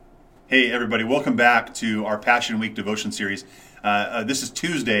Hey everybody, welcome back to our Passion Week devotion series. This is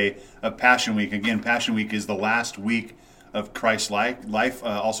Tuesday of Passion Week. Again, Passion Week is the last week of Christ's life,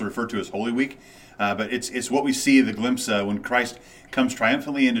 also referred to as Holy Week. But it's what we see, the glimpse when Christ comes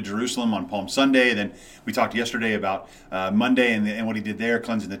triumphantly into Jerusalem on Palm Sunday. Then we talked yesterday about Monday and what he did there,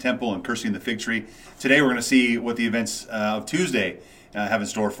 cleansing the temple and cursing the fig tree. Today we're going to see what the events of Tuesday have in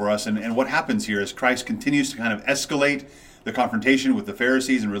store for us and what happens here as Christ continues to kind of escalate the confrontation with the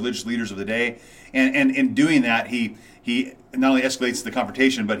Pharisees and religious leaders of the day. And in doing that, he not only escalates the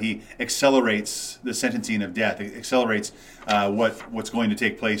confrontation, but he accelerates the sentencing of death, accelerates what's going to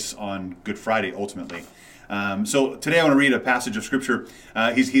take place on Good Friday, ultimately. So today I want to read a passage of Scripture.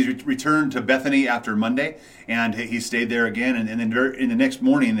 He's returned to Bethany after Monday, and he stayed there again. And then in the next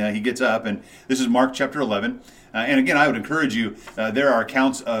morning, he gets up, and this is Mark chapter 11. And again, I would encourage you, there are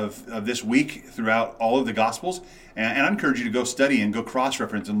accounts of this week throughout all of the Gospels. And I encourage you to go study and go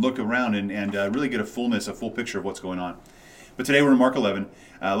cross-reference and look around and really get a full picture of what's going on. But today we're in Mark 11,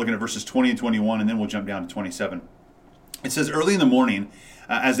 looking at verses 20 and 21, and then we'll jump down to 27. It says, early in the morning,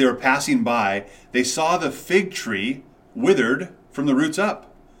 as they were passing by, they saw the fig tree withered from the roots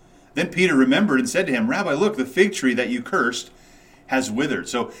up. Then Peter remembered and said to him, Rabbi, look, the fig tree that you cursed has withered.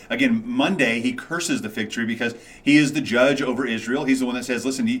 So again, Monday, he curses the fig tree because he is the judge over Israel. He's the one that says,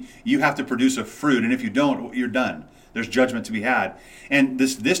 listen, you have to produce a fruit, and if you don't, you're done. There's judgment to be had. And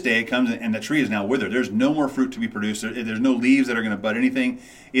this day comes, and the tree is now withered. There's no more fruit to be produced. There's no leaves that are going to bud anything.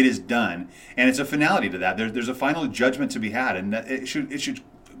 It is done. And it's a finality to that. There's a final judgment to be had, and that it should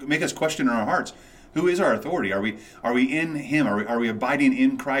make us question in our hearts, who is our authority? Are we in Him? Are we abiding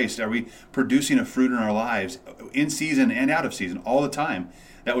in Christ? Are we producing a fruit in our lives, in season and out of season, all the time?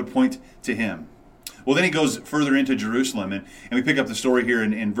 That would point to Him. Well, then he goes further into Jerusalem, and we pick up the story here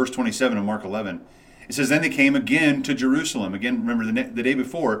in verse 27 of Mark 11. It says, then they came again to Jerusalem. Again, remember the day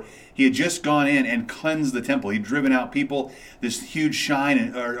before, he had just gone in and cleansed the temple. He'd driven out people, this huge sign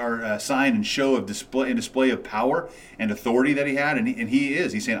and show of display of power and authority that he had. And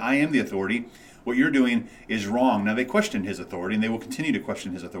he's saying, I am the authority. What you're doing is wrong. Now, they questioned his authority, and they will continue to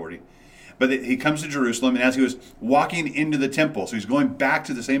question his authority. But he comes to Jerusalem, and as he was walking into the temple, so he's going back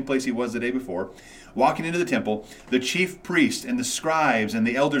to the same place he was the day before, walking into the temple, the chief priests and the scribes and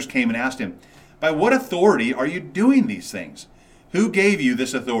the elders came and asked him, by what authority are you doing these things? Who gave you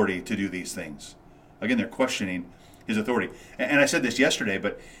this authority to do these things? Again, they're questioning his authority. And I said this yesterday,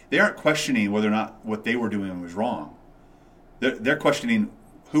 but they aren't questioning whether or not what they were doing was wrong. They're questioning,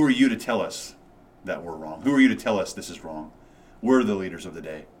 who are you to tell us that we're wrong? Who are you to tell us this is wrong? We're the leaders of the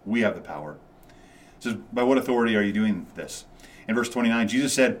day. We have the power. It says, by what authority are you doing this? In verse 29,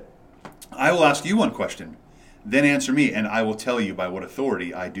 Jesus said, I will ask you one question, then answer me, and I will tell you by what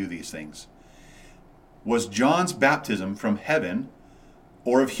authority I do these things. Was John's baptism from heaven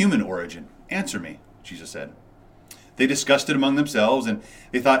or of human origin? Answer me, Jesus said. They discussed it among themselves, and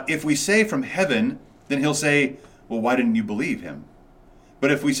they thought, if we say from heaven, then he'll say, well, why didn't you believe him?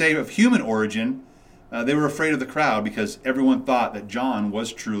 But if we say of human origin, they were afraid of the crowd because everyone thought that John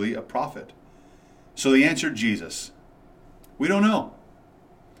was truly a prophet. So they answered Jesus, we don't know.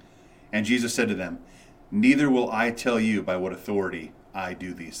 And Jesus said to them, neither will I tell you by what authority I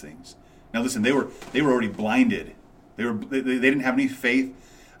do these things. Now listen, they were already blinded. They didn't have any faith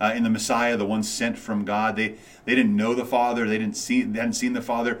in the Messiah, the one sent from God. They didn't know the Father. They hadn't seen the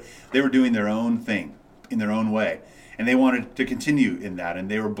Father. They were doing their own thing in their own way. And they wanted to continue in that. And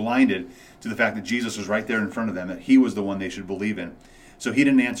they were blinded to the fact that Jesus was right there in front of them, that he was the one they should believe in. So he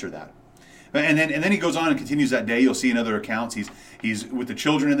didn't answer that. And then he goes on and continues that day. You'll see in other accounts, he's with the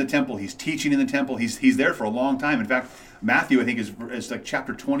children in the temple. He's teaching in the temple. He's there for a long time. In fact, Matthew, I think, is like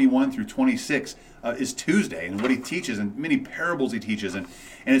chapter 21 through 26 is Tuesday, and what he teaches, and many parables he teaches. And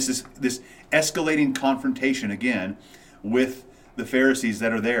it's this escalating confrontation, again, with the Pharisees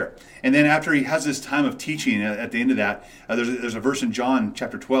that are there. And then after he has this time of teaching, at the end of that, there's a verse in John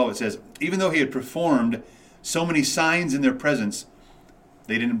chapter 12. It says, even though he had performed so many signs in their presence,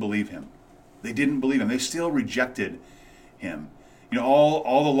 they didn't believe him. They didn't believe him. They still rejected him. You know,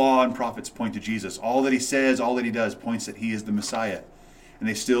 all the law and prophets point to Jesus. All that he says, all that he does points that he is the Messiah. And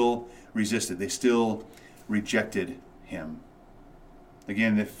they still resisted. They still rejected him.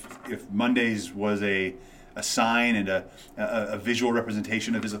 Again, if Mondays was a sign and a visual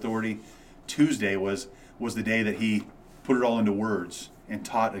representation of his authority, Tuesday was the day that he put it all into words and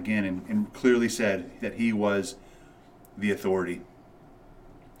taught again and clearly said that he was the authority.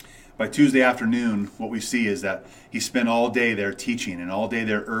 By Tuesday afternoon, what we see is that he spent all day there teaching and all day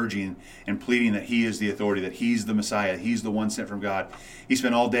there urging and pleading that he is the authority, that he's the Messiah, he's the one sent from God. He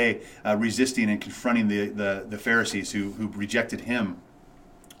spent all day resisting and confronting the Pharisees who rejected him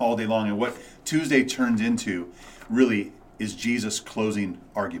all day long. And what Tuesday turns into really is Jesus closing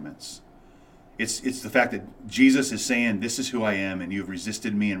arguments. It's the fact that Jesus is saying, this is who I am, and you have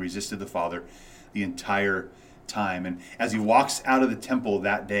resisted me and resisted the Father the entire time. And as he walks out of the temple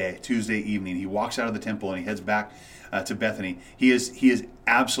that day, Tuesday evening, he walks out of the temple and he heads back to Bethany. He is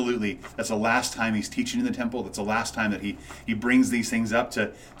absolutely, that's the last time he's teaching in the temple. That's the last time that he brings these things up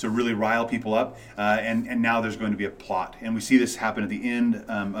to really rile people up. And now there's going to be a plot. And we see this happen at the end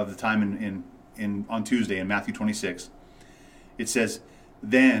of the time on Tuesday in Matthew 26. It says,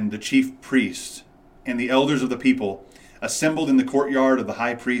 then the chief priests and the elders of the people assembled in the courtyard of the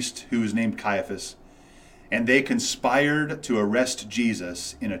high priest, who was named Caiaphas, and they conspired to arrest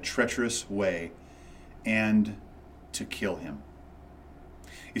Jesus in a treacherous way and to kill him.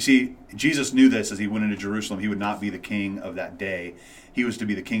 You see, Jesus knew this as he went into Jerusalem. He would not be the king of that day. He was to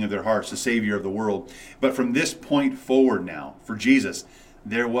be the king of their hearts, the savior of the world. But from this point forward now, for Jesus,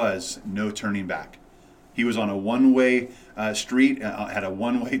 there was no turning back. He was on a one-way street, had a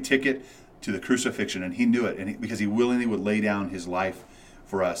one-way ticket to the crucifixion, and he knew it, because he willingly would lay down his life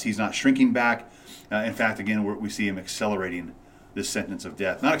for us. He's not shrinking back. In fact, again, we see him accelerating this sentence of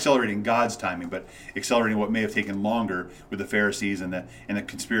death. Not accelerating God's timing, but accelerating what may have taken longer with the Pharisees and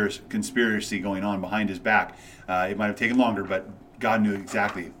the conspiracy going on behind his back. It might have taken longer, but God knew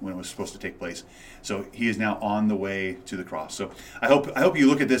exactly when it was supposed to take place. So he is now on the way to the cross. So I hope you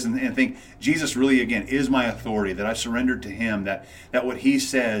look at this and think, Jesus really, again, is my authority, that I've surrendered to him, that what he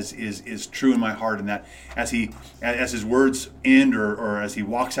says is true in my heart, and that as his words end or as he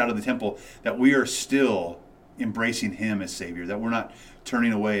walks out of the temple, that we are still embracing him as Savior, that we're not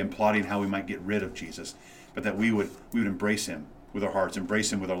turning away and plotting how we might get rid of Jesus, but that we would embrace him with our hearts,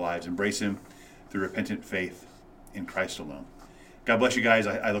 embrace him with our lives, embrace him through repentant faith in Christ alone. God bless you guys.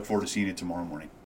 I look forward to seeing you tomorrow morning.